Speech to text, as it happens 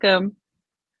welcome.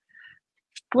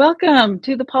 Welcome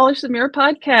to the Polish the Mirror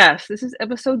podcast. This is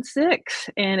episode 6.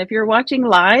 And if you're watching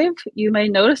live, you may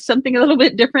notice something a little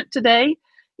bit different today.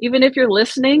 Even if you're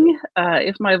listening,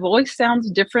 if my voice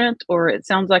sounds different or it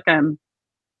sounds like I'm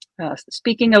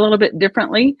speaking a little bit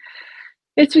differently,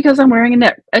 it's because I'm wearing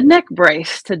a neck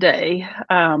brace today.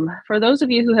 For those of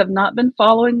you who have not been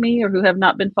following me or who have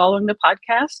not been following the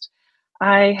podcast,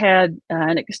 I had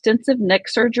an extensive neck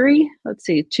surgery,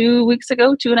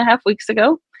 2.5 weeks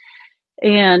ago,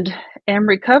 and am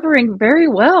recovering very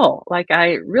well. Like,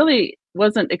 I really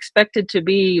wasn't expected to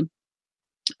be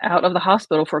out of the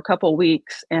hospital for a couple of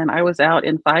weeks, and I was out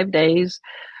in 5 days.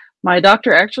 My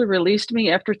doctor actually released me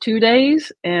after 2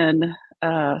 days and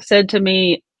said to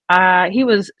me, he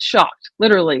was shocked,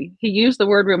 literally. He used the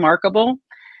word remarkable,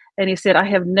 and he said, "I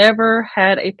have never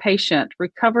had a patient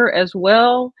recover as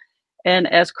well and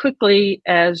as quickly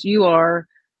as you are,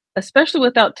 especially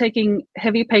without taking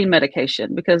heavy pain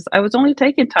medication," because I was only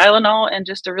taking Tylenol and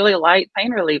just a really light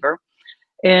pain reliever.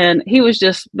 And he was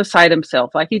just beside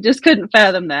himself. Like, he just couldn't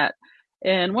fathom that.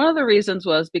 And one of the reasons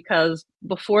was because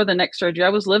before the neck surgery, I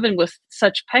was living with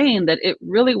such pain that it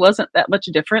really wasn't that much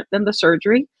different than the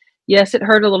surgery. Yes, it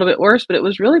hurt a little bit worse, but it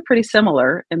was really pretty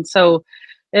similar. And so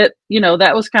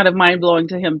that was kind of mind blowing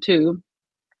to him too.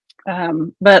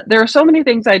 But there are so many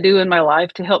things I do in my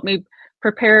life to help me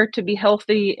prepare to be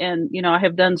healthy. And, I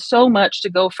have done so much to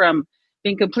go from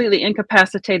being completely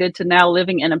incapacitated to now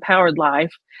living an empowered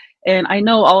life. And I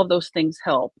know all of those things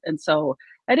help. And so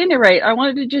at any rate, I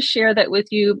wanted to just share that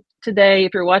with you today.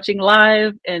 If you're watching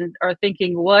live and are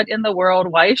thinking, what in the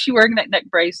world, why is she wearing that neck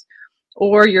brace?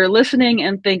 Or you're listening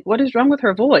and think, what is wrong with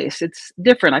her voice? It's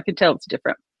different. I can tell it's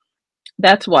different.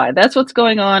 That's why. That's what's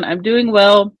going on. I'm doing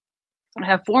well. I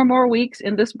have 4 more weeks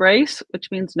in this brace, which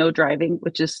means no driving,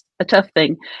 which is a tough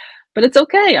thing. But it's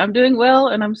okay. I'm doing well,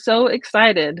 and I'm so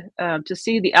excited to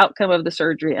see the outcome of the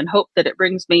surgery and hope that it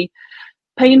brings me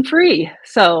pain-free.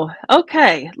 So,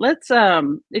 okay, let's,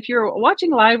 if you're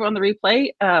watching live on the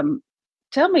replay,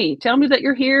 tell me that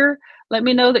you're here. Let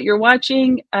me know that you're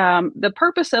watching. The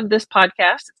purpose of this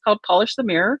podcast, it's called Polish the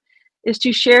Mirror, is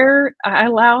to share.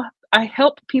 I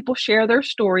help people share their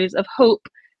stories of hope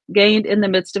gained in the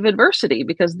midst of adversity,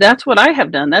 because that's what I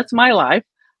have done. That's my life.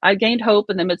 I gained hope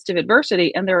in the midst of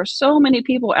adversity. And there are so many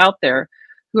people out there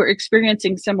who are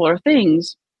experiencing similar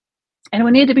things. And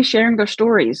we need to be sharing their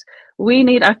stories.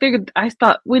 I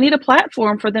thought we need a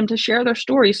platform for them to share their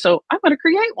stories. So I'm going to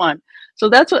create one. So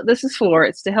that's what this is for.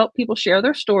 It's to help people share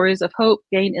their stories of hope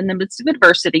gained in the midst of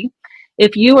adversity.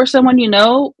 If you or someone you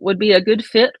know would be a good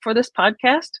fit for this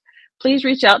podcast, please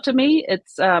reach out to me.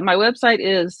 It's my website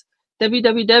is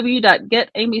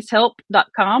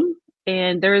www.getamyshelp.com.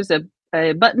 And there is a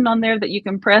button on there that you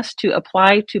can press to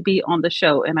apply to be on the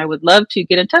show. And I would love to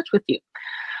get in touch with you.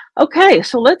 Okay,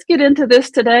 so let's get into this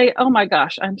today. Oh my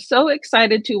gosh, I'm so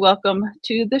excited to welcome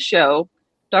to the show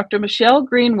Dr. Michelle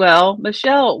Greenwell.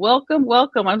 Michelle,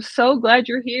 welcome. I'm so glad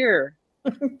you're here.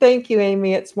 Thank you,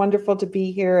 Amy. It's wonderful to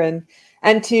be here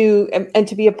and to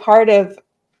be a part of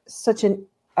such an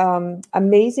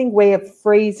amazing way of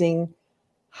phrasing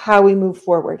how we move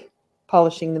forward,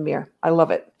 polishing the mirror. I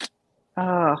love it.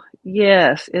 Oh,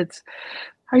 yes.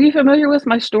 Are you familiar with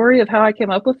my story of how I came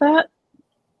up with that?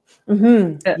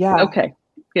 Mm-hmm. Yeah. Okay.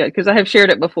 Yeah, because I have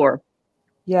shared it before.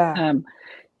 Yeah.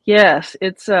 Yes,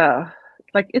 it's a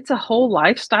whole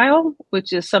lifestyle,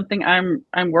 which is something I'm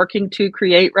working to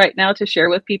create right now to share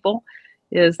with people,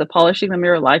 is the Polishing the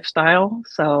Mirror lifestyle.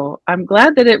 So I'm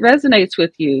glad that it resonates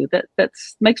with you. That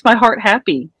makes my heart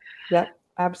happy. Yeah,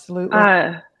 absolutely.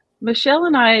 Michelle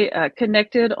and I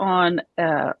connected on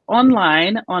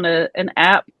online on an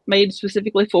app made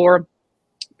specifically for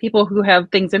people who have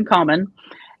things in common.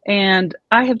 And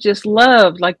I have just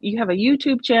loved, like, you have a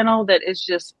YouTube channel that is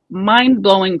just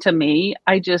mind-blowing to me.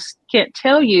 I just can't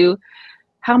tell you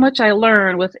how much I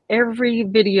learn with every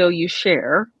video you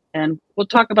share. And we'll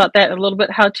talk about that in a little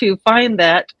bit, how to find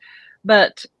that.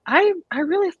 But I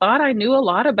really thought I knew a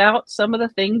lot about some of the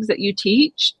things that you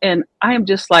teach. And I am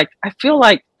just like, I feel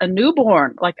like a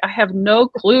newborn. Like, I have no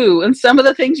clue. And some of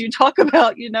the things you talk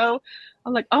about,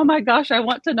 I'm like, oh my gosh, I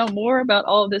want to know more about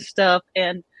all of this stuff.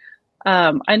 And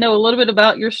I know a little bit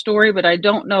about your story, but I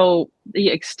don't know the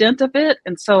extent of it.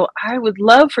 And so I would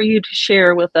love for you to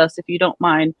share with us, if you don't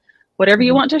mind, whatever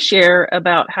you want to share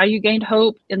about how you gained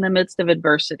hope in the midst of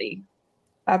adversity.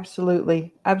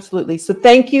 Absolutely. Absolutely. So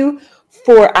thank you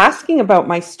for asking about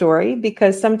my story,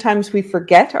 because sometimes we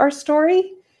forget our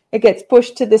story. It gets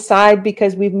pushed to the side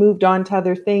because we've moved on to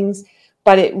other things,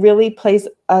 but it really plays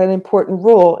an important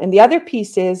role. And the other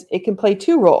piece is it can play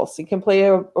 2 roles. It can play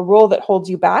a role that holds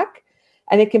you back,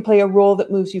 and it can play a role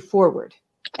that moves you forward.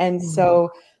 And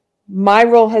so my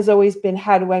role has always been,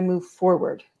 how do I move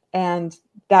forward? And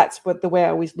that's the way I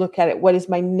always look at it. What is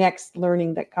my next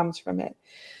learning that comes from it?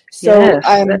 So yes,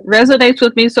 that resonates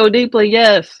with me so deeply.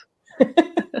 Yes.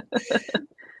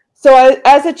 So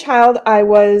as a child, I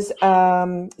was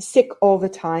sick all the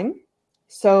time.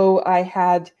 So I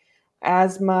had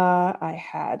asthma, I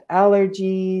had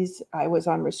allergies, I was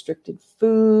on restricted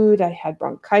food, I had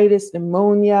bronchitis,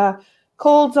 pneumonia,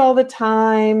 colds all the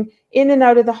time, in and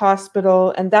out of the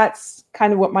hospital. And that's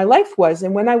kind of what my life was.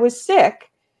 And when I was sick,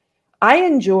 I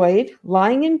enjoyed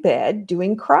lying in bed,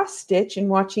 doing cross stitch and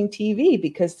watching TV,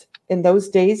 because in those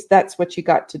days, that's what you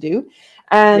got to do.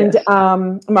 And Yes.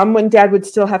 Mom and Dad would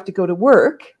still have to go to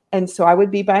work. And so I would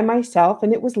be by myself,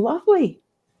 and it was lovely.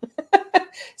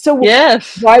 So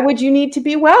Yes. why would you need to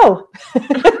be well?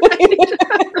 Because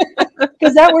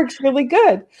that works really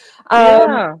good.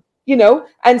 Yeah. You know,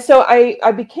 and so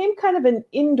I became kind of an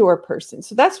indoor person.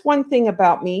 So that's one thing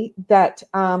about me that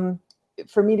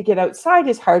for me to get outside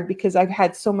is hard, because I've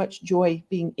had so much joy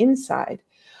being inside.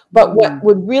 But what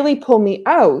would really pull me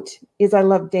out is I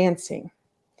love dancing.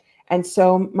 And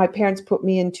so my parents put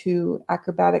me into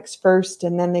acrobatics first,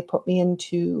 and then they put me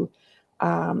into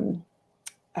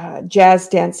jazz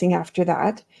dancing after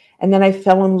that. And then I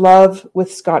fell in love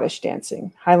with Scottish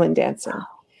dancing, Highland dancing. Wow.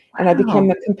 And I became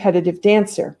a competitive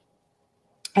dancer.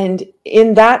 And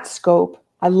in that scope,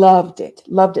 I loved it.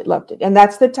 And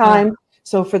that's the time.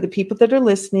 So for the people that are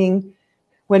listening,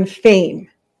 when Fame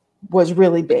was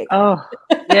really big. Oh,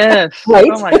 yes. Right?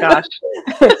 Oh my gosh.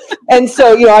 And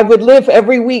so, you know, I would live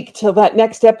every week till that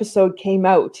next episode came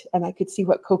out, and I could see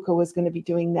what Coco was going to be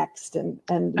doing next, and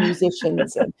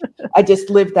musicians. And I just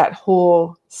lived that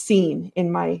whole scene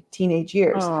in my teenage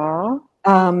years.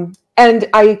 And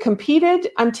I competed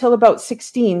until about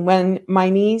 16, when my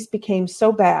knees became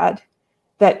so bad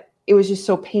that it was just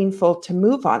so painful to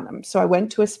move on them. So I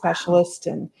went to a specialist,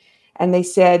 and they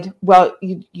said, well,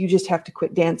 you just have to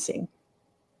quit dancing.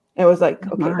 And it was like,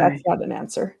 okay, that's not an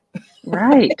answer.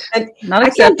 Right. Not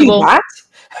acceptable. I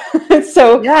can't do that.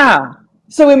 So, yeah.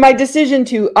 So in my decision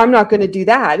I'm not going to do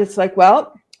that. It's like,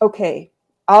 well, okay,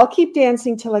 I'll keep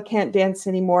dancing till I can't dance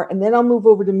anymore. And then I'll move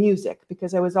over to music,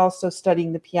 because I was also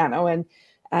studying the piano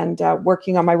and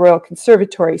working on my Royal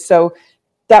Conservatory. So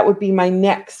that would be my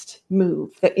next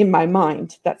move. That in my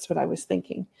mind, that's what I was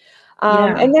thinking.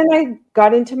 And then I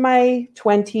got into my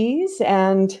 20s,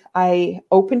 and I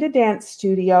opened a dance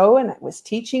studio, and I was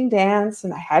teaching dance,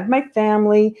 and I had my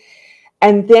family.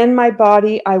 And then my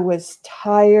body, I was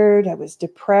tired. I was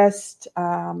depressed.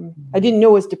 I didn't know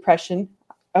it was depression.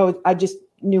 I just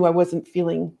knew I wasn't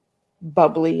feeling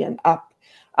bubbly and up.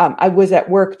 I was at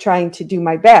work trying to do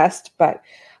my best, but,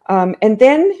 and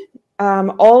then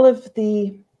all of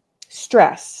the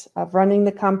stress of running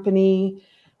the company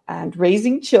and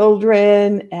raising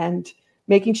children and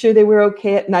making sure they were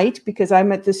okay at night, because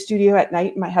I'm at the studio at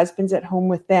night. My husband's at home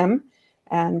with them,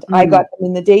 and I got them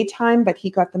in the daytime, but he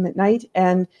got them at night.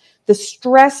 And the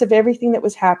stress of everything that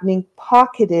was happening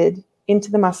pocketed into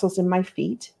the muscles in my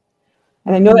feet.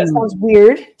 And I know that sounds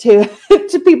weird to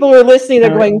people who are listening. They're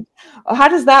going, oh, how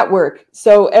does that work?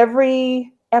 So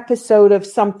every episode of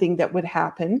something that would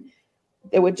happen,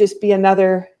 it would just be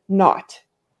another knot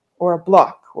or a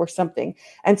block or something.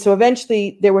 And so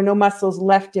eventually there were no muscles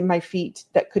left in my feet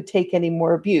that could take any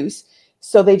more abuse.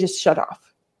 So they just shut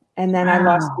off. And then I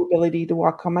lost the ability to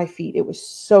walk on my feet. It was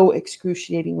so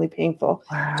excruciatingly painful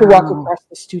to walk across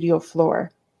the studio floor.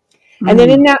 And then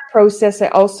in that process, I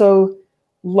also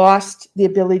lost the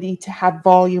ability to have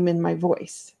volume in my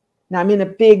voice. Now I'm in a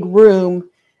big room.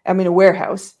 I'm in a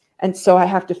warehouse. And so I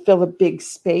have to fill a big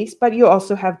space. But you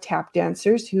also have tap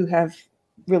dancers who have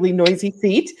really noisy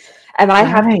feet. And I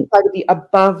have to try to be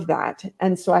above that.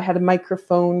 And so I had a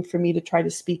microphone for me to try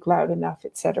to speak loud enough,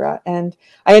 etc. And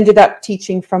I ended up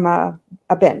teaching from a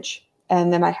bench.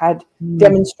 And then I had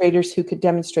demonstrators who could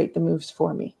demonstrate the moves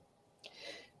for me.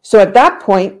 So at that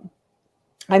point,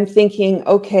 I'm thinking,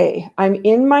 okay, I'm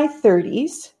in my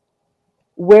 30s.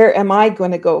 Where am I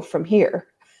going to go from here?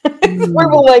 Where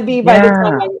will I be by the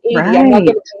time I'm 80?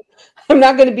 Right. I'm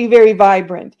not going to be very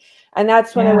vibrant. And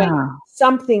that's when I went,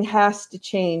 something has to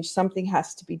change. Something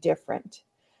has to be different.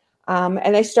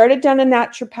 And I started down a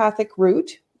naturopathic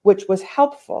route, which was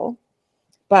helpful.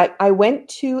 But I went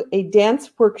to a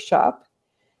dance workshop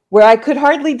where I could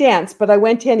hardly dance, but I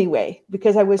went anyway,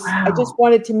 because I just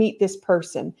wanted to meet this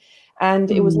person.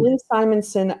 And it was Lynn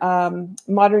Simonson,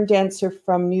 modern dancer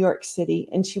from New York City.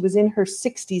 And she was in her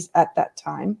 60s at that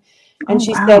time. And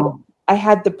she said, I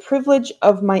had the privilege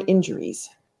of my injuries.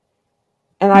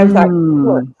 And I thought,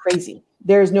 you're crazy.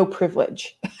 there's no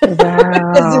privilege.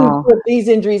 Wow. With these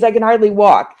injuries, I can hardly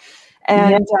walk.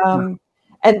 And Yeah.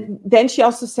 and then she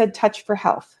also said touch for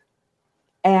health.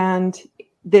 And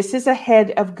this is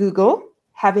ahead of Google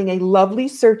having a lovely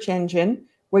search engine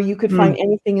where you could find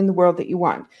anything in the world that you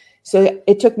want. So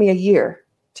it took me a year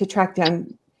to track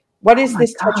down what Oh is my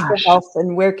this touch for gosh. health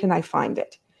and where can I find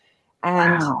it?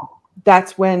 And Wow.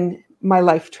 that's when my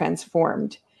life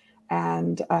transformed.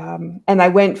 And I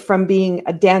went from being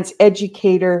a dance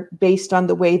educator based on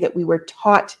the way that we were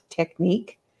taught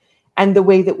technique and the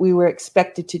way that we were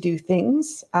expected to do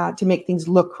things to make things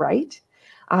look right,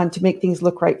 to make things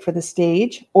look right for the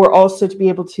stage, or also to be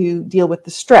able to deal with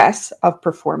the stress of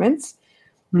performance,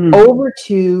 over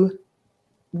to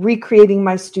recreating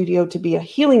my studio to be a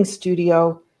healing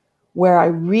studio where I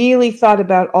really thought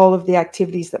about all of the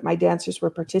activities that my dancers were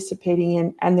participating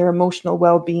in and their emotional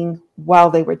well-being while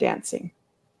they were dancing.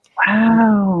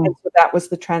 Wow. And so that was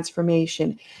the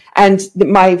transformation. And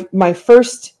my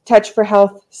first Touch for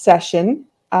Health session,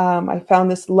 I found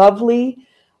this lovely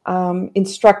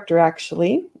instructor,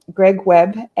 actually, Greg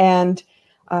Webb, and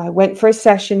went for a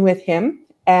session with him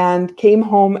and came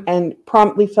home and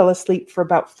promptly fell asleep for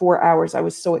about 4 hours. I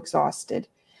was so exhausted.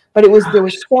 But there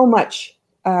was so much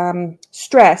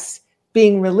stress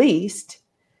being released.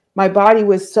 My body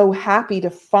was so happy to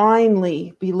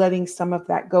finally be letting some of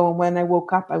that go. And when I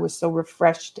woke up, I was so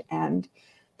refreshed and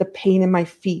the pain in my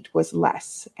feet was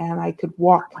less and I could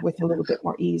walk with a little bit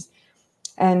more ease.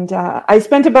 And I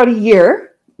spent about a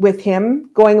year with him,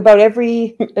 going about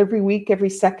every week, every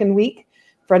second week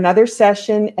for another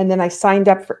session. And then I signed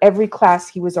up for every class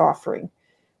he was offering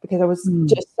because I was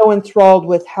just so enthralled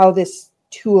with how this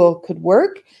tool could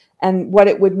work and what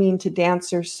it would mean to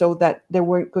dancers so that there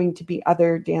weren't going to be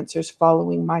other dancers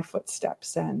following my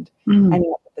footsteps and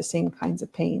ending up with the same kinds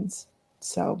of pains.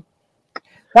 So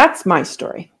that's my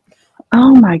story.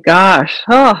 Oh my gosh.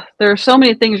 Oh, there are so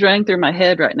many things running through my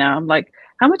head right now. I'm like,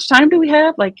 how much time do we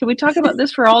have? Like, can we talk about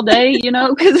this for all day?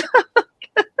 Because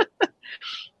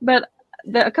but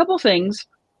a couple things.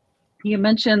 You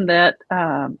mentioned that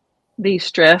the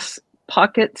stress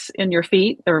pockets in your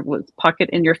feet, or was pocket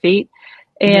in your feet.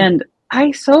 And I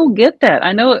so get that.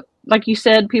 I know, like you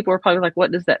said, people are probably like,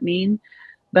 what does that mean?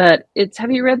 But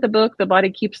have you read the book, The Body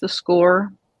Keeps the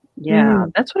Score? Yeah,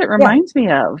 that's what it Yeah. reminds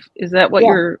me of. Is that what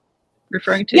you're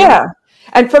referring to? Yeah.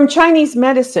 And from Chinese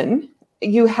medicine,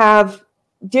 you have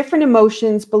different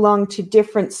emotions belong to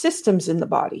different systems in the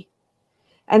body.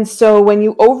 And so when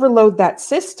you overload that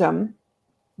system,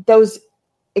 those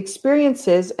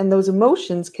experiences and those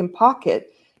emotions can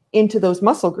pocket into those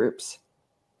muscle groups.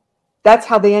 That's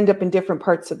how they end up in different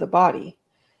parts of the body.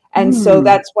 And so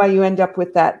that's why you end up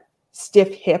with that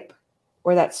stiff hip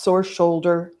or that sore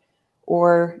shoulder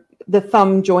or the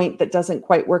thumb joint that doesn't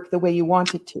quite work the way you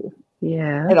want it to.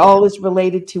 Yeah. It all is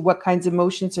related to what kinds of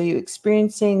emotions are you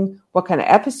experiencing? What kind of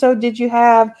episode did you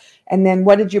have? And then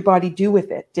what did your body do with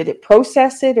it? Did it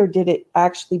process it or did it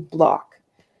actually block?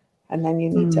 And then you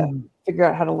need to figure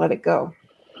out how to let it go.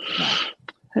 Yeah.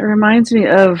 It reminds me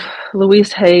of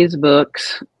Louise Hay's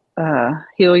books,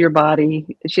 Heal Your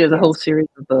Body. She has a whole series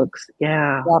of books.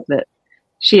 Yeah. Yep. That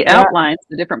she outlines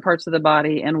the different parts of the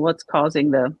body and what's causing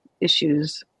the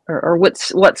issues or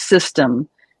what system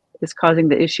is causing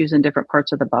the issues in different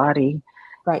parts of the body.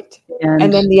 Right.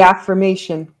 And then the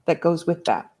affirmation that goes with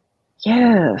that.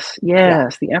 Yes,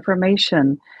 the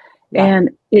affirmation. Yeah. And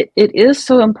it is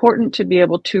so important to be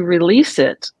able to release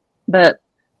it, but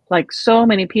like so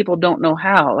many people don't know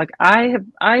how. Like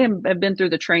have been through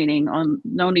the training on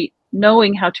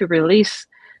knowing how to release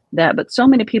that, but so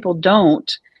many people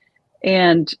don't.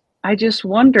 And I just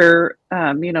wonder,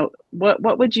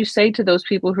 what would you say to those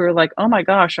people who are like, oh my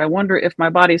gosh, I wonder if my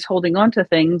body's holding on to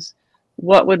things.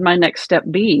 What would my next step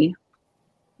be?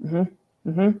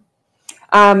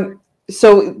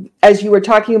 So as you were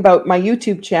talking about my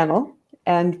YouTube channel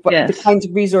and the kinds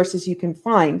of resources you can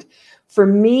find, for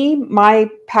me,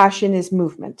 my passion is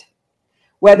movement,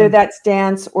 whether that's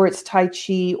dance or it's Tai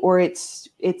Chi or it's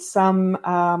some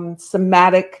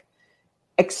somatic,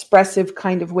 expressive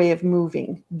kind of way of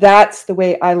moving. That's the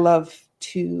way I love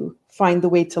to find the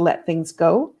way to let things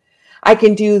go. I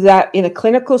can do that in a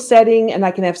clinical setting and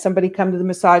I can have somebody come to the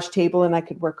massage table and I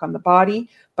could work on the body,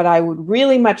 but I would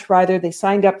really much rather they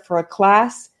signed up for a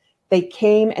class, they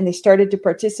came and they started to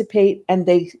participate and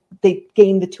they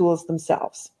gained the tools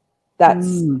themselves.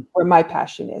 That's where my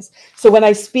passion is. So when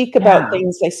I speak about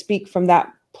things, I speak from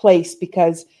that place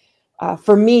because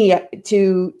for me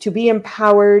to be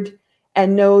empowered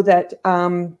and know that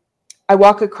I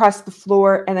walk across the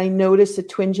floor and I notice a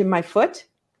twinge in my foot.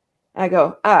 And I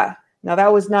go, now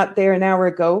that was not there an hour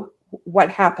ago. what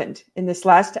happened in this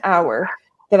last hour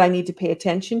that I need to pay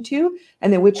attention to,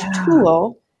 and then which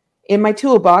tool in my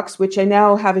toolbox, which I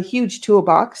now have a huge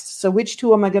toolbox. So which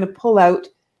tool am I going to pull out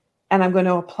and I'm going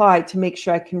to apply to make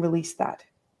sure I can release that,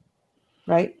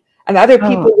 right? And other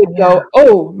people would go,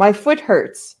 oh, my foot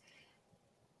hurts.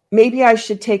 Maybe I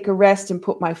should take a rest and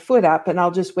put my foot up and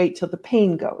I'll just wait till the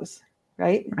pain goes,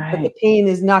 right? But the pain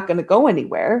is not going to go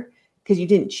anywhere because you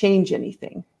didn't change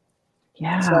anything.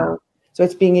 Yeah. So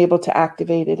it's being able to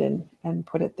activate it and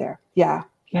put it there. Yeah.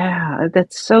 Yeah,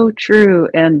 that's so true.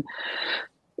 And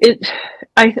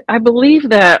I believe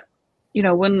that,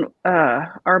 when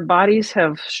our bodies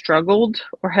have struggled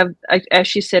or have, as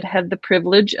she said, had the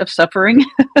privilege of suffering,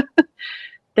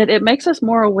 that it makes us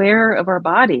more aware of our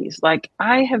bodies. Like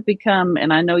I have become,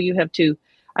 and I know you have too,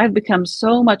 I've become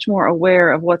so much more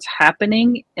aware of what's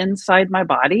happening inside my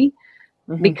body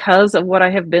because of what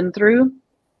I have been through.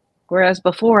 Whereas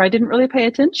before I didn't really pay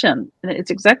attention. And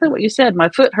it's exactly what you said. My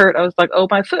foot hurt. I was like, oh,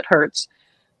 my foot hurts.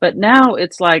 But now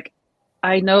it's like,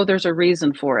 I know there's a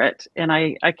reason for it. And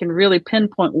I can really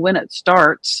pinpoint when it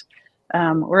starts.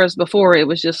 Whereas before it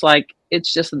was just like,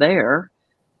 it's just there.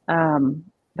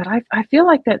 But I feel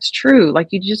like that's true. Like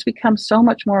you just become so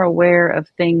much more aware of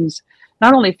things,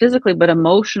 not only physically, but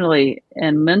emotionally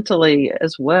and mentally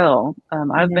as well.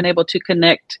 I've been able to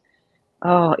connect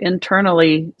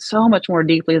internally so much more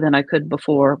deeply than I could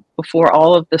before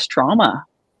all of this trauma.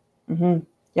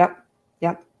 Yep.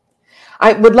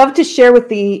 I would love to share with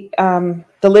the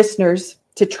listeners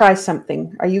to try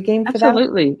something. Are you game for that?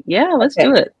 Absolutely. Yeah, let's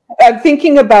do it. I'm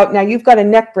thinking about now you've got a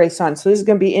neck brace on, so this is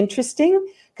going to be interesting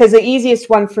because the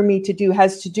easiest one for me to do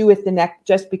has to do with the neck,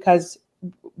 just because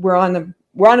we're on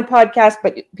a podcast,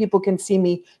 but people can see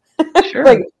me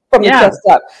like from the chest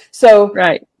up. So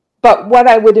right. But what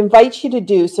I would invite you to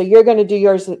do, so you're going to do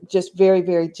yours just very,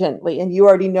 very gently, and you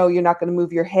already know you're not going to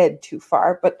move your head too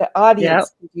far, but the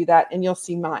audience can do that, and you'll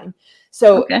see mine.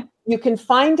 So you can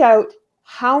find out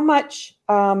how much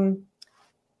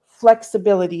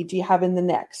flexibility do you have in the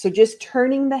neck. So just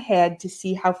turning the head to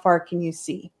see how far can you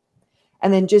see,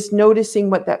 and then just noticing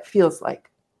what that feels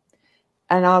like.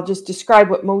 And I'll just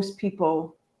describe what most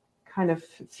people kind of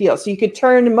feel. So you could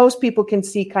turn, and most people can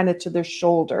see kind of to their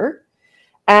shoulder.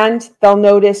 And they'll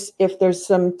notice if there's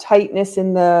some tightness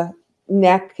in the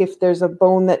neck, if there's a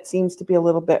bone that seems to be a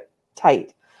little bit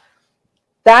tight.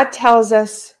 That tells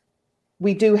us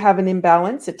we do have an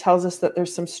imbalance. It tells us that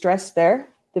there's some stress there.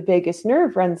 The vagus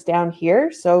nerve runs down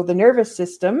here. So the nervous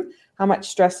system, how much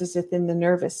stress is within the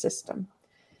nervous system?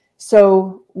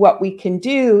 So what we can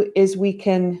do is we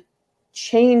can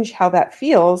change how that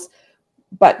feels.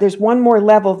 But there's one more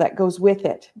level that goes with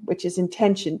it, which is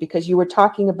intention, because you were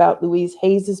talking about Louise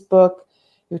Hayes's book.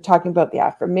 You were talking about the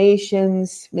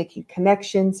affirmations, making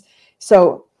connections.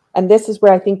 So, and this is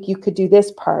where I think you could do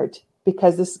this part,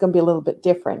 because this is going to be a little bit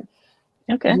different.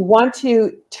 Okay. You want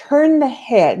to turn the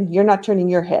head. You're not turning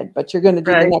your head, but you're going to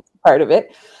do the next part of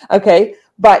it. Okay.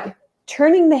 But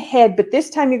turning the head, but this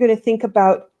time you're going to think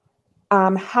about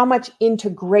how much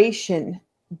integration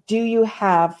do you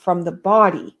have from the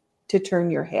body to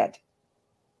turn your head.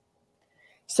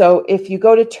 So if you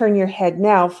go to turn your head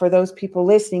now, for those people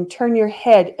listening, turn your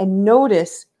head and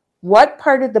notice what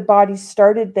part of the body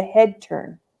started the head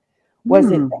turn. Was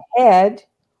it the head,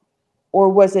 or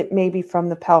was it maybe from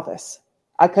the pelvis?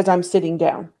 Because I'm sitting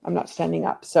down, I'm not standing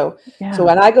up. So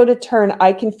when I go to turn,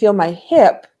 I can feel my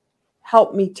hip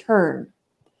help me turn.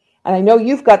 And I know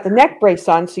you've got the neck brace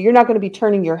on, so you're not going to be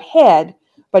turning your head.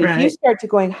 But if you start to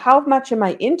going, how much am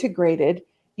I integrated?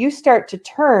 You start to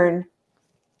turn,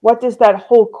 what does that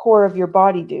whole core of your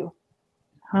body do?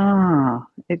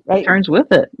 It turns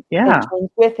with it. Yeah. It turns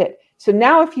with it. So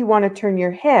now if you want to turn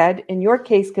your head, in your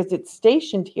case, because it's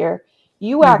stationed here,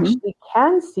 you actually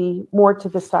can see more to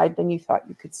the side than you thought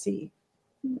you could see.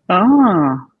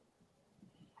 And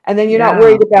then you're not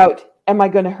worried about, am I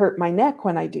going to hurt my neck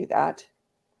when I do that?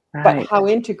 But how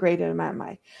integrated am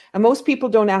I? And most people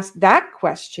don't ask that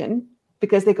question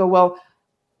because they go, well,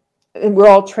 and we're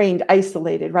all trained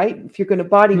isolated, right? If you're going to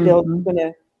bodybuild, you're going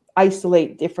to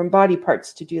isolate different body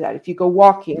parts to do that. If you go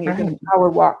walking, you're going to power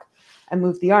walk and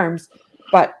move the arms.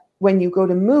 But when you go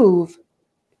to move,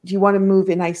 do you want to move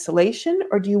in isolation,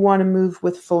 or do you want to move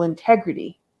with full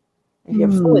integrity? If you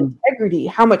have full integrity,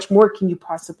 how much more can you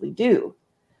possibly do?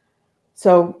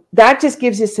 So that just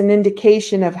gives us an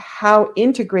indication of how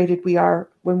integrated we are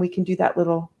when we can do that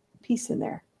little piece in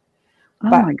there.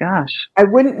 But my gosh. I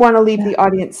wouldn't want to leave the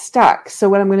audience stuck. So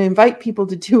what I'm going to invite people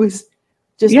to do is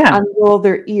just unroll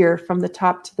their ear from the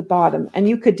top to the bottom. And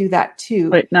you could do that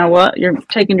too. Wait, now what? You're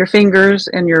taking your fingers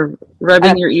and you're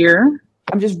rubbing your ear?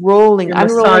 I'm just rolling. I'm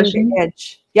rolling the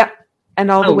edge. Yep.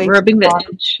 and all the Oh, way to the rubbing the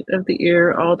bottom. edge of the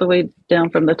ear all the way down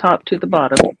from the top to the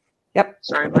bottom. Yep.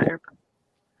 Sorry, my ear.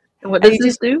 And what And does you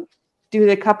this just do? do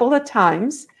it a couple of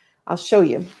times. I'll show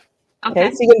you. Okay,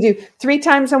 Okay. so you're going to do 3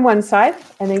 times on one side,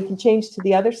 and then you can change to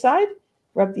the other side,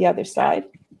 rub the other side.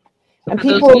 So And for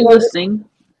those people of will you notice listening, the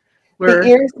we're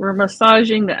ears. we're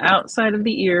massaging the outside of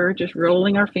the ear, just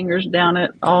rolling our fingers down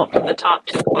it all from the top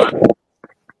to the bottom,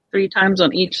 3 times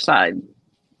on each side.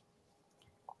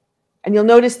 And you'll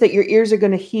notice that your ears are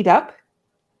going to heat up.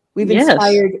 We've Yes.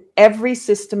 inspired every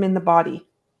system in the body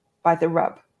by the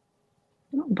rub.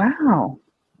 Oh, wow.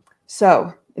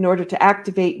 So, in order to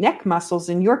activate neck muscles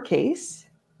in your case,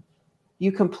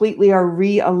 you completely are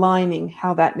realigning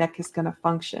how that neck is going to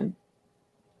function.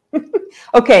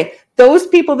 Okay, those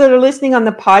people that are listening on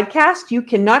the podcast, you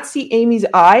cannot see Amy's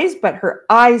eyes, but her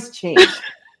eyes changed.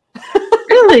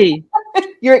 Really?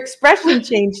 Your expression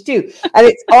changed too. And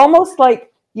it's almost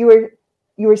like you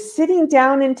were sitting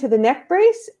down into the neck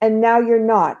brace and now you're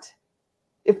not.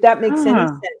 If that makes any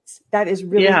sense. That is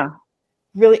really,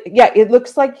 really, yeah, it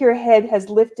looks like your head has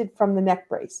lifted from the neck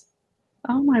brace.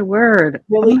 Oh my word.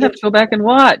 Really I'm gonna have to go back and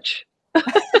watch.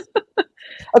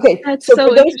 Okay, That's so so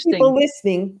for those interesting. people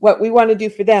listening, what we want to do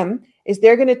for them is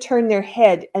they're going to turn their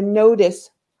head and notice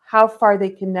how far they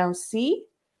can now see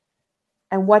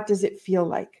and what does it feel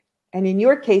like. And in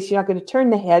your case, you're not going to turn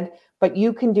the head, but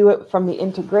you can do it from the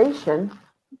integration.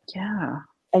 Yeah.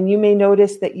 And you may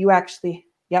notice that you actually,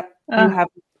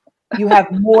 you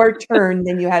have more turn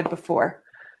than you had before.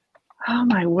 Oh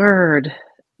my word.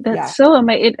 That's Yeah. so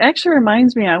amazing. It actually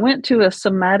reminds me, I went to a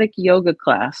somatic yoga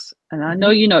class, and I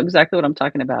know you know exactly what I'm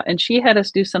talking about. And she had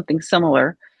us do something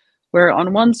similar, where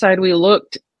on one side we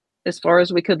looked as far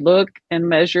as we could look and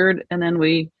measured, and then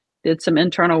we did some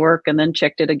internal work and then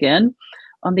checked it again.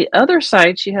 On the other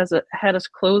side, she had us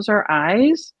close our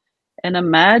eyes and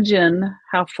imagine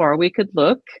how far we could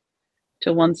look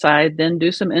to one side, then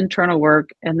do some internal work,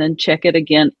 and then check it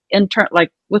again.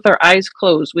 Like with our eyes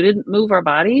closed, we didn't move our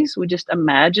bodies; we just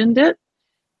imagined it,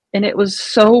 and it was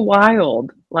so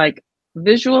wild. Like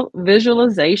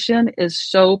visualization is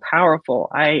so powerful.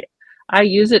 I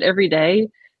use it every day,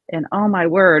 and oh my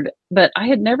word! But I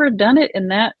had never done it in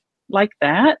that like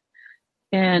that,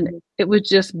 and it was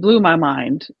just blew my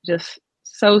mind. Just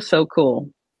so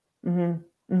cool.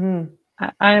 Mm-hmm. Mm-hmm.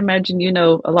 I imagine you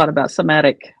know a lot about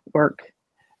somatic work.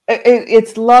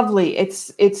 It's lovely.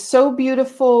 It's so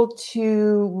beautiful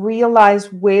to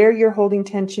realize where you're holding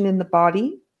tension in the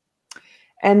body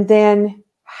and then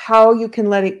how you can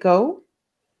let it go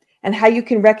and how you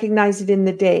can recognize it in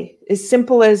the day. As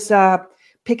simple as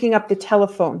picking up the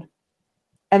telephone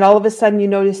and all of a sudden you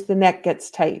notice the neck gets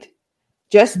tight.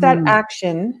 Just that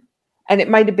action, and it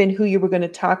might have been who you were going to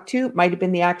talk to, it might have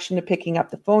been the action of picking up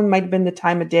the phone, might have been the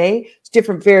time of day. It's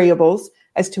different variables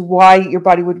as to why your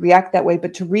body would react that way.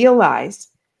 But to realize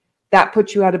that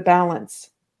puts you out of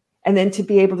balance. And then to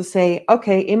be able to say,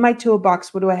 okay, in my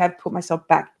toolbox, what do I have to put myself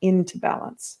back into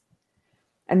balance?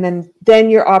 And then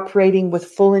you're operating with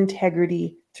full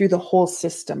integrity through the whole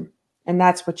system. And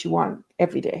that's what you want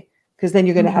every day, because then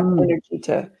you're going to have energy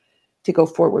to go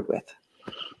forward with.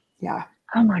 Yeah.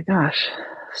 Oh my gosh.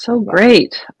 So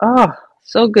great. Oh,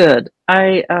 so good.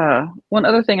 One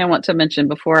other thing I want to mention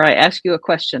before I ask you a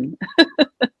question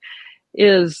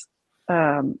is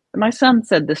my son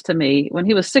said this to me when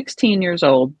he was 16 years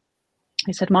old.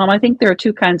 He said, Mom, I think there are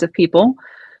 2 kinds of people.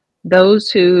 Those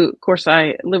who, of course,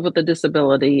 I live with a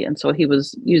disability, and so he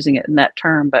was using it in that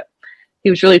term, but he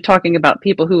was really talking about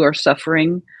people who are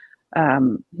suffering.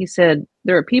 He said,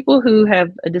 there are people who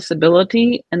have a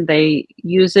disability and they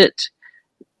use it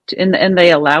and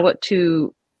they allow it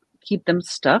to keep them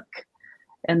stuck.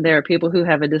 And there are people who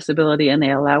have a disability and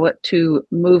they allow it to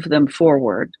move them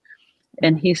forward.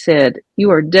 And he said,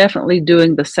 you are definitely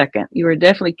doing the second. You are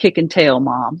definitely kicking tail,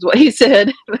 Mom, is what he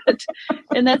said.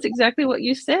 And that's exactly what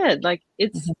you said. Like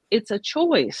it's a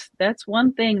choice. That's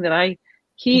one thing that I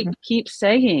keep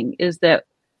saying is that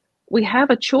we have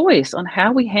a choice on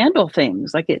how we handle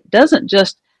things. Like it doesn't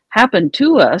just happen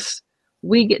to us.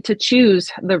 We get to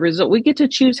choose the result. We get to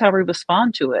choose how we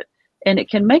respond to it. And it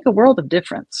can make a world of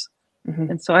difference.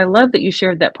 And so I love that you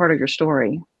shared that part of your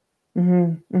story.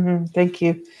 Thank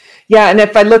you. Yeah. And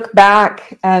if I look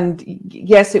back, and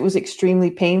yes, it was extremely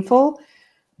painful.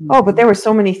 Oh, but there were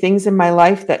so many things in my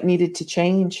life that needed to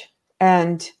change.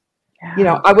 And, you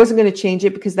know, I wasn't going to change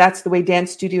it because that's the way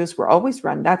dance studios were always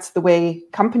run. That's the way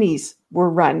companies were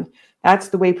run. That's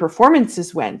the way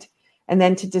performances went. And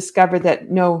then to discover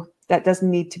that, no, that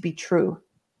doesn't need to be true.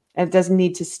 And it doesn't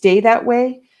need to stay that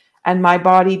way. And my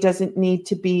body doesn't need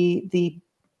to be the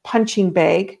punching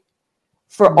bag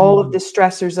for all of the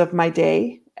stressors of my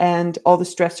day and all the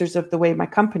stressors of the way my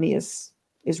company is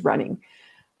running.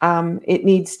 It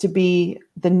needs to be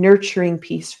the nurturing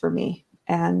piece for me.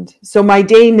 And so my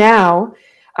day now,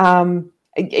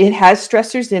 it has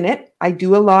stressors in it. I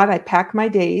do a lot. I pack my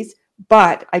days,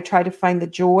 but I try to find the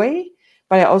joy,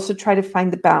 but I also try to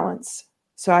find the balance.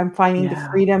 So I'm finding the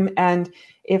freedom. And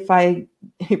if I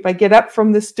get up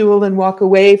from the stool and walk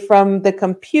away from the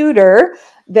computer,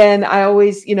 then I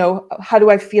always, how do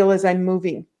I feel as I'm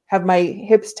moving? Have my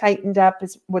hips tightened up?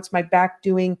 What's my back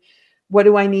doing? What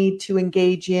do I need to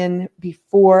engage in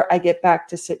before I get back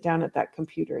to sit down at that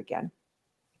computer again?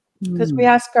 Because we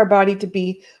ask our body to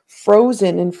be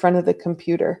frozen in front of the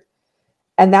computer.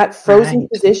 And that frozen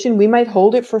position, we might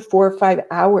hold it for 4 or 5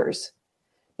 hours.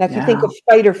 Now, if you think of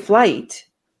fight or flight,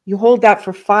 you hold that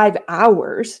for 5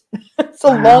 hours. It's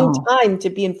a long time to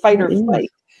be in fight or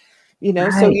flight,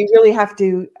 so you really have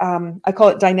to, I call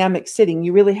it dynamic sitting.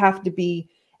 You really have to be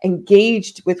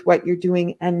engaged with what you're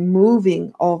doing and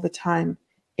moving all the time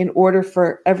in order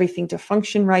for everything to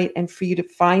function right and for you to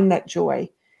find that joy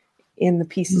in the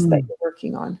pieces that you're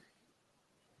working on.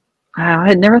 Wow, I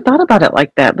had never thought about it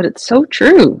like that, but it's so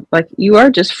true. Like you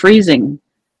are just freezing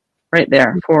right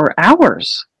there for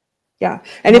hours. Yeah.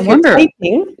 And if you're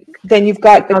typing, then you've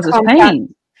got the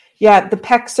pain. Yeah, the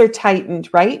pecs are tightened,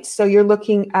 right? So you're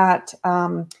looking at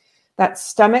that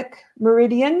stomach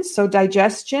meridian, so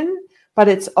digestion, but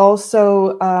it's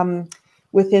also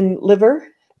within liver.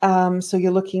 So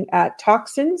you're looking at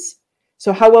toxins.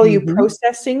 So how well are you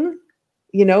processing,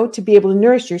 to be able to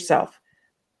nourish yourself?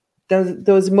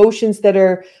 Those emotions that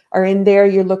are in there,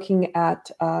 you're looking at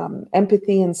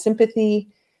empathy and sympathy,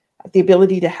 the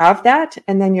ability to have that.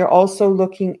 And then you're also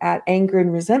looking at anger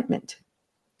and resentment.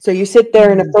 So you sit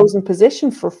there in a frozen position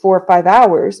for 4 or 5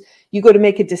 hours, you go to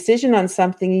make a decision on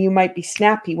something and you might be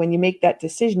snappy. When you make that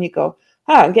decision, you go,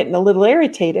 I'm getting a little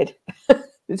irritated.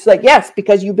 It's like, yes,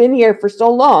 because you've been here for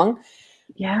so long.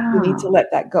 Yeah. You need to let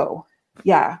that go.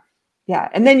 Yeah. Yeah.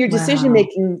 And then your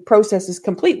decision-making process is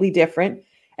completely different.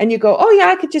 And you go, oh yeah,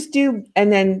 I could just do,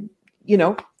 and then,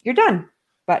 you're done.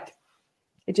 But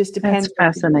it just depends. That's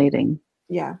fascinating.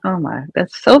 Yeah. Oh my,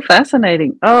 that's so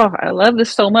fascinating. Oh, I love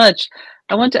this so much.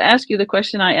 I want to ask you the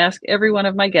question I ask every one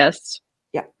of my guests.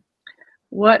 Yeah.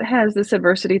 What has this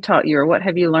adversity taught you, or what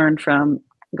have you learned from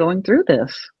going through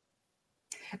this?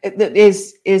 It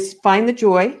is find the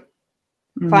joy,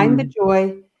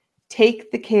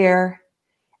 take the care,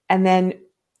 and then,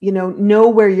 know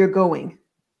where you're going,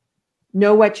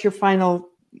 know what your final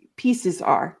pieces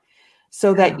are,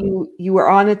 so that you are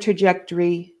on a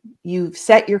trajectory, you've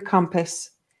set your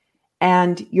compass,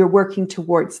 and you're working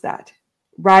towards that,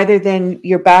 rather than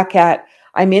you're back at,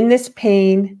 I'm in this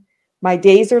pain, my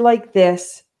days are like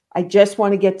this, I just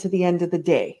want to get to the end of the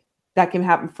day. That can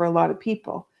happen for a lot of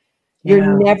people.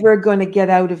 You're never going to get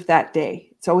out of that day.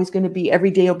 It's always going to be, every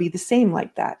day will be the same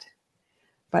like that.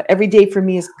 But every day for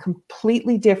me is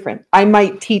completely different. I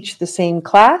might teach the same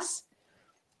class.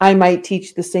 I might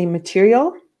teach the same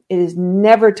material. It is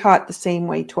never taught the same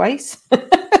way twice.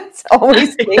 It's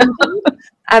always changing.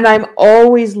 And I'm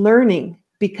always learning,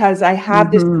 because I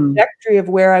have this trajectory of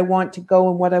where I want to go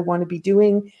and what I want to be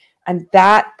doing. And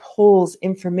that pulls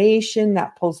information,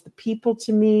 that pulls the people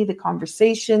to me, the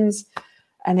conversations,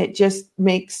 and it just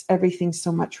makes everything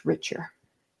so much richer.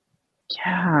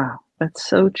 Yeah, that's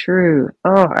so true.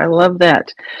 Oh, I love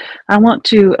that. I want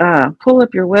to pull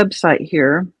up your website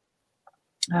here.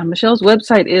 Michelle's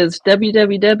website is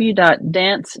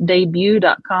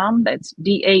www.dancedebut.com. That's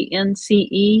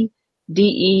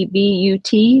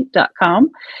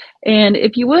DANCEDEBUT.com. And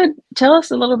if you would tell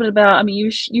us a little bit about,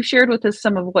 you shared with us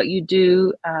some of what you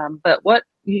do, but what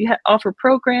you offer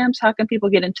programs, how can people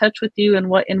get in touch with you, and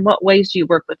in what ways do you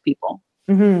work with people?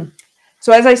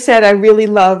 So as I said, I really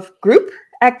love group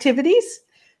activities.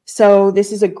 So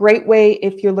this is a great way,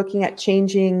 if you're looking at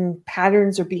changing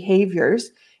patterns or behaviors,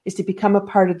 is to become a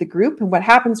part of the group. And what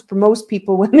happens for most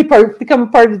people when they become a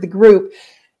part of the group,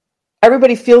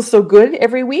 everybody feels so good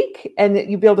every week, and that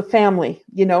you build a family.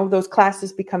 Those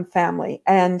classes become family,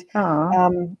 and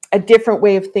a different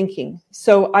way of thinking.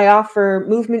 So I offer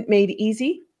movement made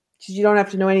easy, because you don't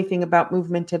have to know anything about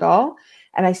movement at all.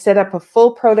 And I set up a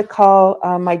full protocol.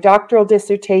 My doctoral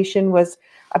dissertation was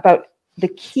about the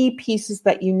key pieces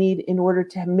that you need in order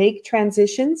to make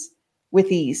transitions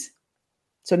with ease.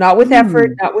 So not with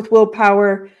effort, not with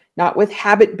willpower, not with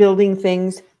habit building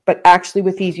things, but actually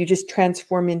with ease. You just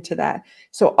transform into that.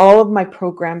 So all of my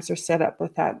programs are set up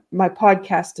with that. My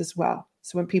podcast as well.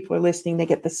 So when people are listening, they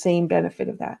get the same benefit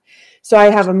of that. So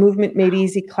I have a movement made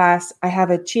easy class. I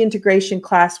have a chi integration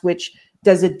class, which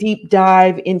does a deep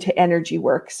dive into energy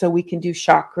work. So we can do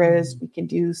chakras, we can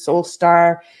do soul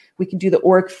star, we can do the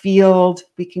auric field,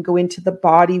 we can go into the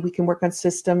body, we can work on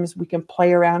systems, we can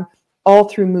play around, all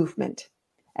through movement.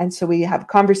 And so we have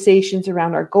conversations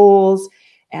around our goals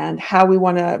and how we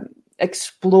want to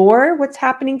explore what's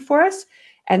happening for us.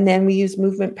 And then we use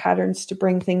movement patterns to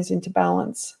bring things into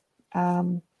balance.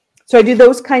 So I do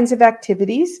those kinds of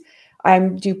activities. I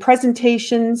do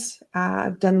presentations.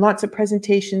 I've done lots of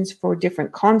presentations for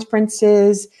different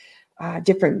conferences,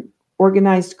 different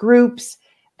organized groups.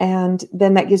 And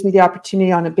then that gives me the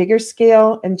opportunity on a bigger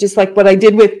scale. And just like what I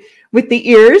did with the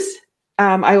ears,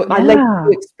 I like to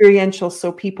do experiential.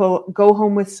 So people go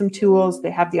home with some tools.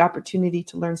 They have the opportunity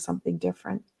to learn something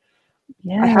different.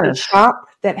 Yes. I have a shop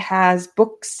that has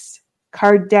books,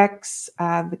 card decks.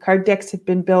 The card decks have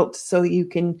been built so you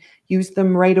can use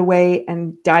them right away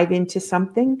and dive into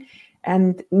something.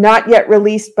 And not yet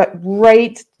released, but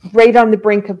right on the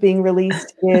brink of being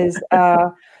released is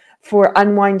for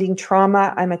unwinding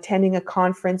trauma. I'm attending a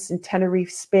conference in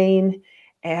Tenerife, Spain,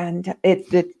 and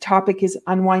the topic is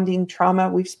unwinding trauma.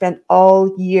 We've spent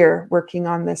all year working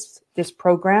on this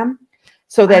program,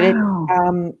 so that it's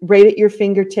right at your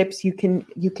fingertips. You can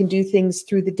do things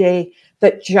through the day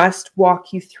that just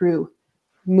walk you through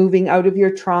moving out of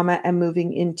your trauma and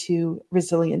moving into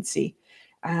resiliency.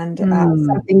 And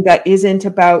something that isn't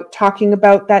about talking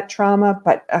about that trauma,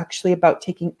 but actually about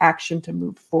taking action to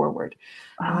move forward.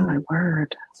 Oh, my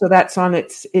word. So that's on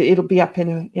it'll be up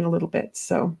in a little bit.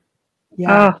 So,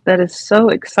 yeah. Oh, that is so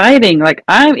exciting. Like,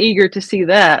 I'm eager to see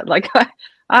that. Like,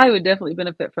 I would definitely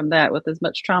benefit from that with as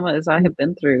much trauma as I have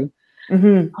been through.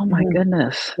 Mm-hmm. Oh, my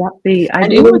goodness. Yep. I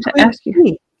do want to ask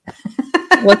you.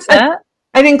 What's that?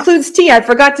 It includes tea. I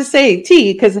forgot to say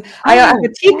tea because I have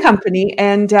a tea company.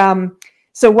 And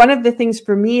so one of the things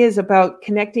for me is about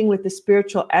connecting with the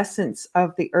spiritual essence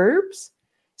of the herbs.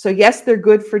 So yes, they're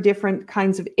good for different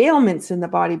kinds of ailments in the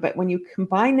body, but when you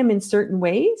combine them in certain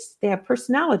ways, they have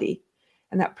personality.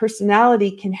 And that personality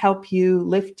can help you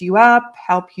lift you up,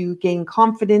 help you gain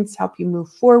confidence, help you move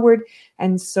forward.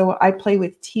 And so I play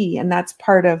with tea, and that's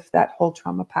part of that whole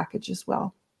trauma package as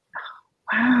well.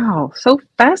 Wow, so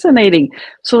fascinating.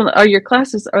 So are your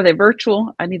classes, are they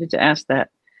virtual? I needed to ask that.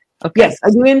 Okay. Yes, I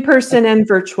do in person and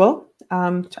virtual.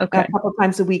 A couple of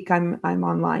times a week I'm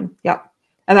online. Yeah.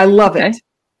 And I love it.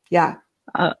 Yeah.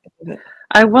 I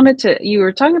you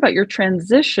were talking about your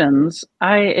transitions.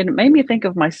 It made me think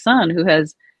of my son who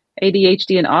has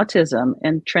ADHD and autism,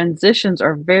 and transitions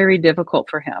are very difficult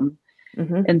for him.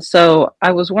 Mm-hmm. And so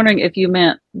I was wondering if you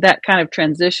meant that kind of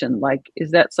transition, like, is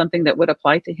that something that would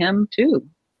apply to him too?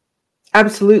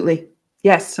 Absolutely.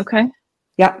 Yes. Okay.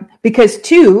 Yeah. Because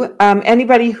too,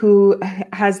 anybody who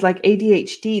has like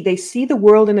ADHD, they see the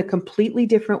world in a completely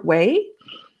different way.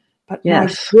 But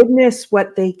my goodness,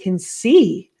 what they can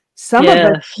see. Some of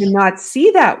us cannot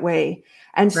see that way.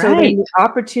 And so then the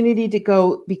opportunity to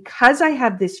go, because I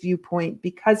have this viewpoint,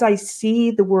 because I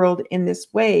see the world in this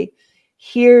way,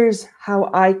 here's how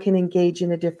I can engage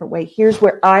in a different way. Here's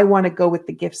where I want to go with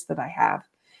the gifts that I have.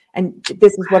 And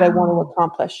this is what I want to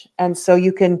accomplish. And so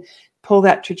you can pull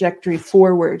that trajectory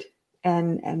forward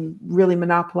and really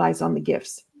monopolize on the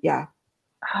gifts. Yeah.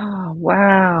 Oh,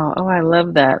 wow. Oh, I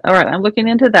love that. All right. I'm looking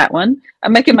into that one.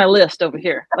 I'm making my list over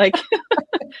here. Like,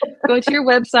 going to your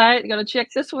website, going to check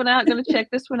this one out, going to check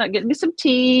this one out, get me some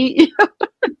tea.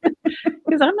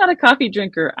 Because I'm not a coffee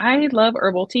drinker. I love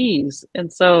herbal teas.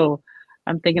 And so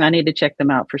I'm thinking I need to check them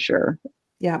out for sure.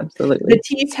 Yeah, absolutely. The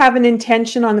teas have an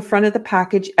intention on the front of the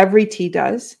package. Every tea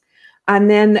does. And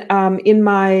then in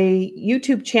my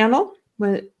YouTube channel,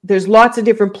 there's lots of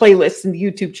different playlists in the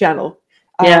YouTube channel.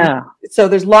 So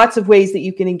there's lots of ways that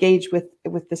you can engage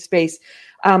with the space.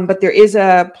 But there is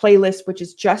a playlist which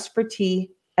is just for tea.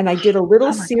 And I did a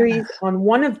little series on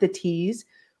one of the teas,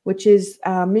 which is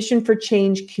Mission for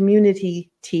Change Community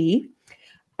Tea.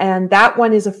 And that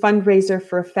one is a fundraiser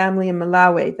for a family in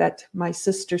Malawi that my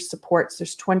sister supports.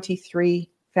 There's 23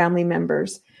 family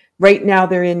members. Right now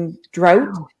they're in drought.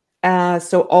 Wow.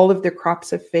 So all of their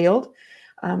crops have failed.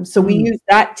 So we use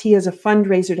that tea as a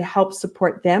fundraiser to help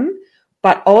support them.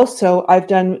 But also I've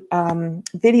done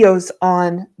videos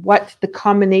on what the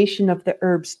combination of the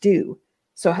herbs do.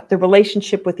 So the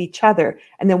relationship with each other.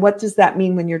 And then what does that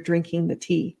mean when you're drinking the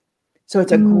tea? So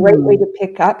it's a great way to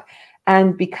pick up.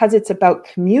 And because it's about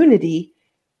community,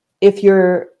 if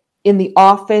you're in the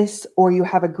office or you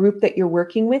have a group that you're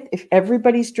working with, if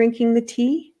everybody's drinking the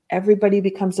tea, everybody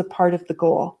becomes a part of the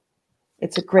goal.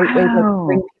 It's a great way to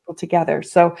bring people together.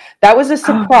 So that was a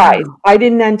surprise. Oh, wow. I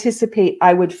didn't anticipate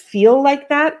I would feel like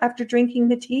that after drinking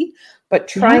the tea, but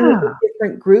trying it with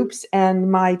different groups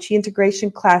and my Chi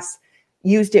integration class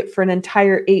used it for an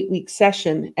entire 8-week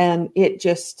session, and it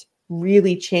just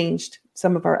really changed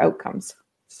some of our outcomes.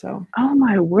 So, oh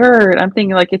my word. I'm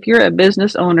thinking like if you're a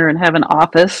business owner and have an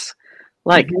office,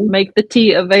 like make the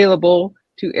tea available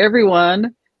to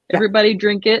everyone. Yeah. Everybody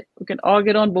drink it. We can all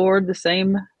get on board the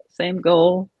same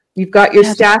goal. You've got your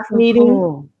staff meeting.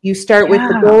 Cool. You start with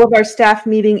the goal of our staff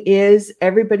meeting is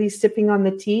everybody sipping on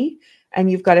the tea, and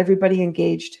you've got everybody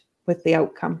engaged with the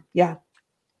outcome. Yeah.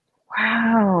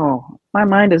 Wow. My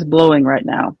mind is blowing right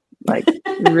now. Like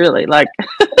really, like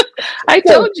I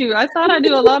told you, I thought I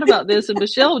knew a lot about this, and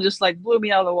Michelle just like blew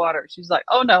me out of the water. She's like,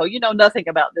 "Oh no, you know nothing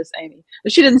about this, Amy."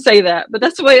 But she didn't say that, but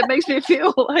that's the way it makes me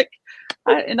feel. Like,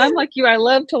 and I'm like you, I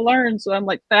love to learn, so I'm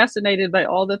like fascinated by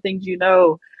all the things you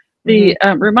know. The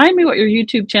remind me what your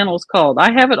YouTube channel is called.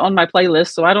 I have it on my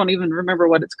playlist, so I don't even remember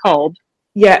what it's called.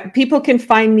 Yeah, people can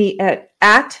find me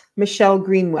at Michelle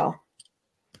Greenwell.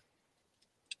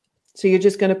 So you're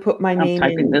just going to put my name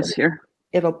typing in. This here.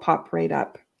 It'll pop right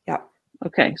up. Yeah.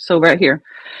 Okay, so right here,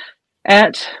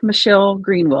 at Michelle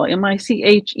Greenwell,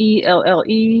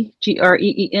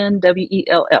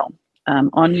 MicheleGreenwell,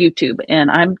 on YouTube. And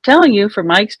I'm telling you, from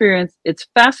my experience, it's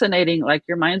fascinating. Like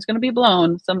your mind's going to be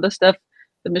blown. Some of the stuff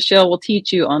that Michelle will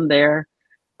teach you on there.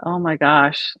 Oh my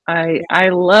gosh, I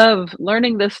love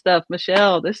learning this stuff,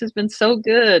 Michelle. This has been so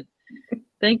good.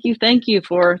 Thank you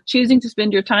for choosing to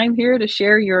spend your time here to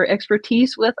share your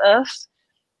expertise with us.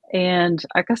 And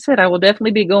like I said, I will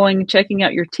definitely be checking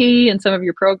out your tea and some of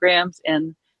your programs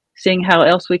and seeing how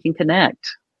else we can connect.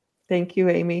 Thank you,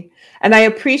 Amy. And I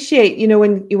appreciate,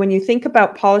 when you think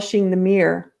about polishing the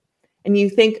mirror and you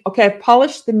think, okay, I've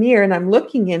polished the mirror and I'm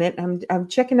looking in it, I'm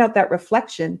checking out that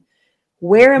reflection.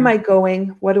 Where am I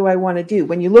going? What do I want to do?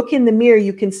 When you look in the mirror,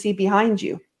 you can see behind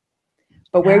you.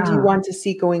 But where do you want to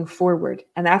see going forward?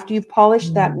 And after you've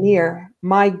polished that mirror,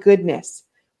 my goodness,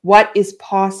 what is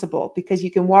possible? Because you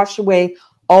can wash away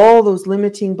all those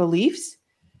limiting beliefs.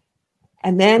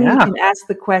 And then you can ask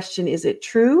the question, is it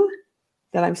true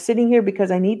that I'm sitting here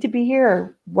because I need to be here?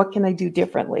 Or what can I do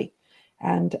differently?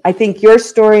 And I think your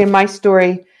story and my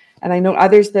story, and I know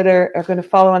others that are going to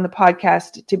follow on the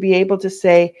podcast, to be able to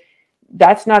say,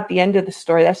 that's not the end of the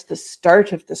story. That's the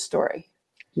start of the story.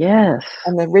 Yes.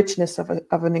 And the richness of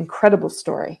an incredible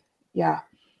story. Yeah.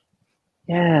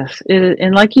 Yes.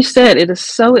 And like you said, it is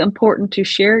so important to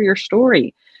share your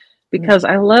story, because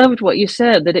I loved what you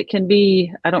said, that it can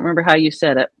be, I don't remember how you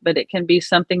said it, but it can be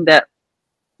something that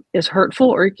is hurtful,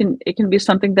 or it can be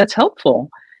something that's helpful.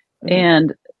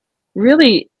 And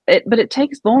really, but it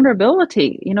takes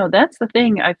vulnerability. That's the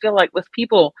thing I feel like with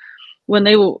people when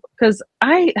they will, because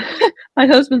my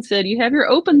husband said, you have your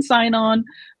open sign on,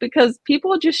 because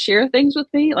people just share things with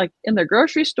me, like in the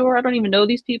grocery store. I don't even know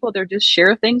these people. They're just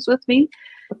share things with me.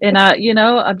 And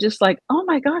I'm just like, oh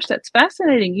my gosh, that's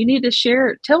fascinating. You need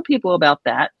to tell people about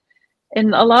that.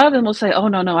 And a lot of them will say, oh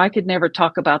no, I could never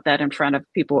talk about that in front of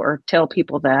people or tell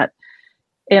people that.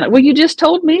 And well, you just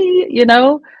told me,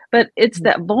 but it's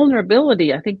that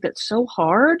vulnerability. I think that's so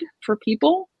hard for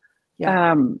people.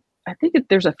 Yeah. I think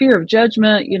there's a fear of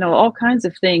judgment, all kinds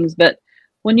of things. But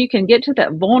when you can get to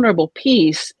that vulnerable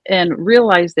piece and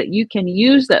realize that you can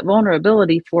use that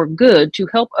vulnerability for good to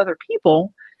help other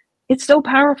people, it's so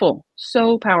powerful.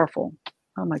 So powerful.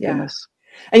 Oh my goodness.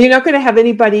 And you're not going to have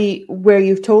anybody where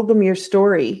you've told them your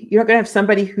story. You're not going to have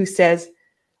somebody who says,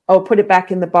 oh, put it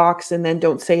back in the box and then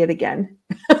don't say it again.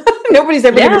 Nobody's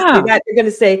ever going to say that. They're going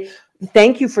to say,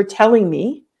 thank you for telling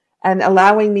me and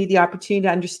allowing me the opportunity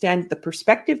to understand the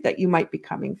perspective that you might be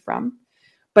coming from.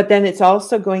 But then it's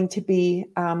also going to be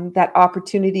that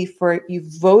opportunity for,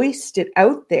 you've voiced it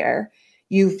out there.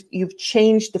 You've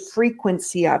changed the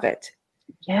frequency of it.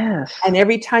 Yes. And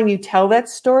every time you tell that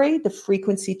story, the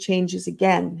frequency changes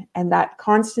again. And that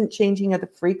constant changing of the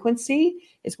frequency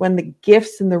is when the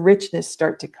gifts and the richness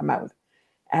start to come out.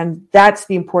 And that's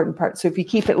the important part. So if you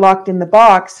keep it locked in the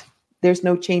box, there's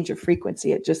no change of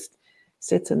frequency. It just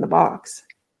sits in the box.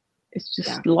 It's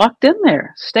just locked in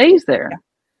there, stays there.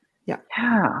 Yeah.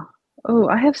 Oh,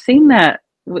 I have seen that.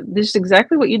 This is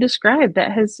exactly what you described.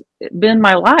 That has been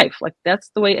my life. Like that's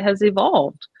the way it has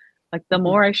evolved. Like the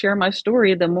more I share my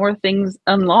story, the more things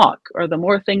unlock, or the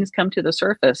more things come to the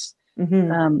surface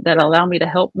that allow me to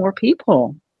help more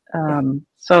people.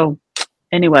 So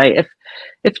anyway,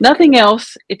 if nothing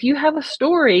else, if you have a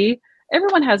story,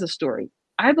 everyone has a story.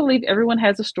 I believe everyone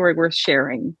has a story worth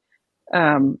sharing.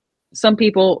 Some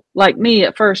people like me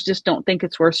at first just don't think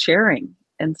it's worth sharing.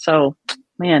 And so,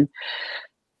 man,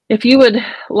 if you would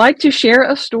like to share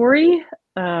a story,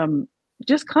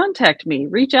 just contact me,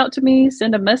 reach out to me,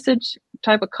 send a message,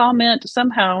 type a comment,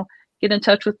 somehow get in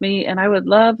touch with me, and I would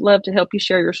love to help you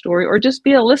share your story, or just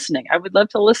be a listening. I would love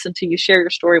to listen to you share your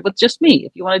story with just me,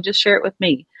 if you want to just share it with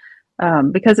me,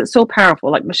 because it's so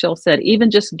powerful. Like Michelle said,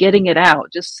 even just getting it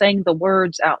out, just saying the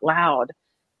words out loud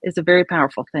is a very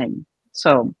powerful thing.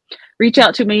 So reach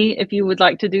out to me if you would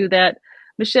like to do that.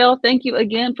 Michelle, thank you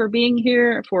again for being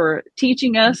here, for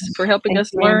teaching us, for helping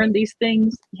us learn these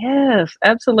things. Yes,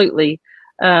 absolutely.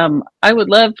 I would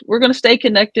love, we're going to stay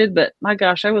connected, but my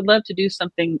gosh, I would love to do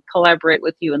something, collaborate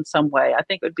with you in some way. I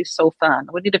think it would be so fun.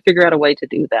 We need to figure out a way to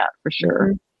do that for sure.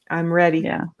 Mm-hmm. I'm ready.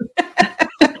 Yeah.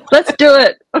 Let's do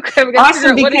it. Okay. We got to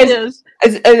figure out what it is.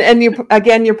 And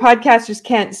your podcasters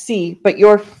can't see, but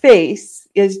your face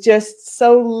is just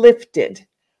so lifted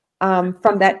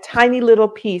from that tiny little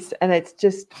piece. And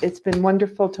it's been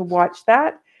wonderful to watch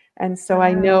that. And so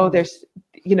I know there's,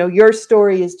 your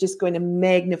story is just going to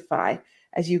magnify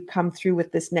as you come through with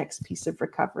this next piece of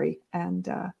recovery. And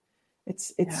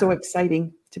it's so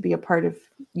exciting to be a part of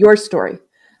your story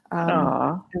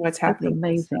and what's happening.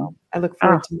 Amazing. So I look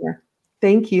forward to more.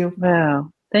 Thank you.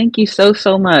 Wow. Thank you so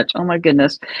much. Oh my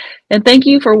goodness. And thank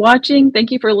you for watching.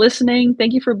 Thank you for listening.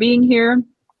 Thank you for being here.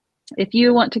 If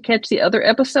you want to catch the other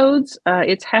episodes,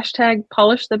 it's hashtag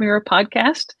Polish the Mirror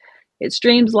Podcast. It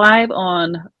streams live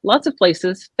on lots of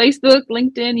places: Facebook,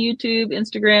 LinkedIn, YouTube,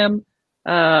 Instagram.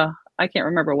 I can't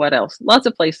remember what else. Lots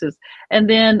of places. And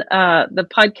then the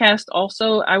podcast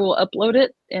also, I will upload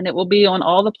it, and it will be on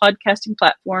all the podcasting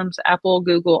platforms, Apple,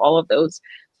 Google, all of those,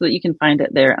 so that you can find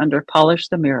it there under Polish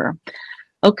the Mirror.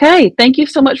 Okay, thank you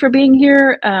so much for being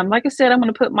here. Like I said, I'm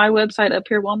going to put my website up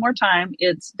here one more time.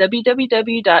 It's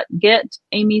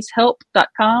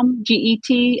www.getamyshelp.com,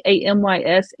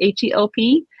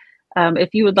 GETAMYSHELP.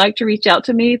 If you would like to reach out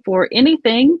to me for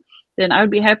anything, then I would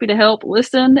be happy to help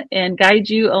listen and guide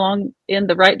you along in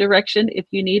the right direction if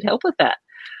you need help with that.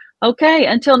 Okay,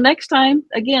 until next time,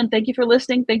 again, thank you for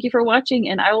listening. Thank you for watching,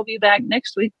 and I will be back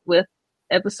next week with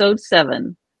episode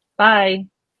 7. Bye.